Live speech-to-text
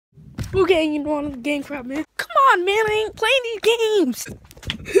Okay, you know the game crap, man. Come on, man, I ain't playing these games.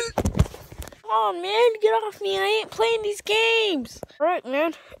 Come on, man, get off me. I ain't playing these games. All right,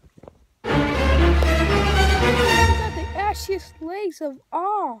 man. You got the ashiest legs of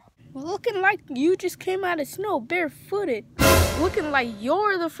all. Looking like you just came out of snow barefooted. Looking like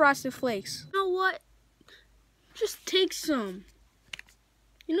you're the Frosted Flakes. You know what? Just take some.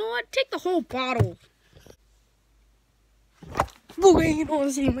 You know what? Take the whole bottle. Okay, you know what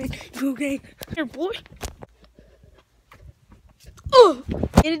I'm saying, man. Okay. Here, boy. Oh,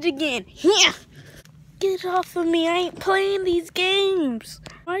 did it again. Yeah. Get off of me. I ain't playing these games.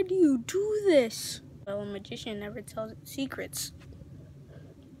 Why do you do this? Well, a magician never tells secrets.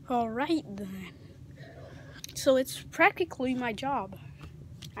 All right, then. So it's practically my job.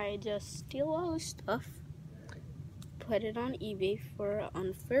 I just steal all this stuff, put it on eBay for an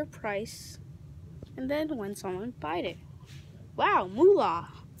unfair price, and then when someone buys it. Wow, moolah.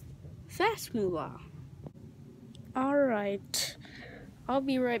 Fast moolah. All right. I'll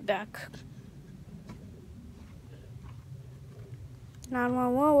be right back.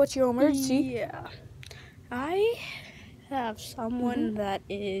 911, what's your emergency? Yeah. I have someone that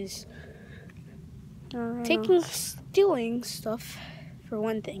is stealing stuff, for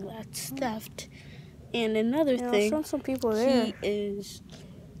one thing. That's theft. And another thing, some people there. He is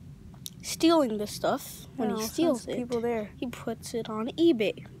stealing the stuff. When he steals it, he puts it on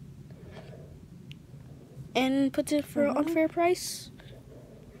eBay. And puts it for an unfair price.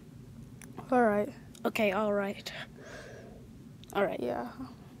 All right. Okay, all right. All right. Yeah.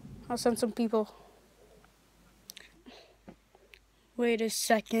 I'll send some people. Wait a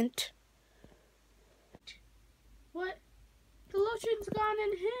second. What? The lotion's gone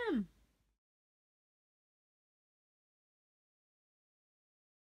in him.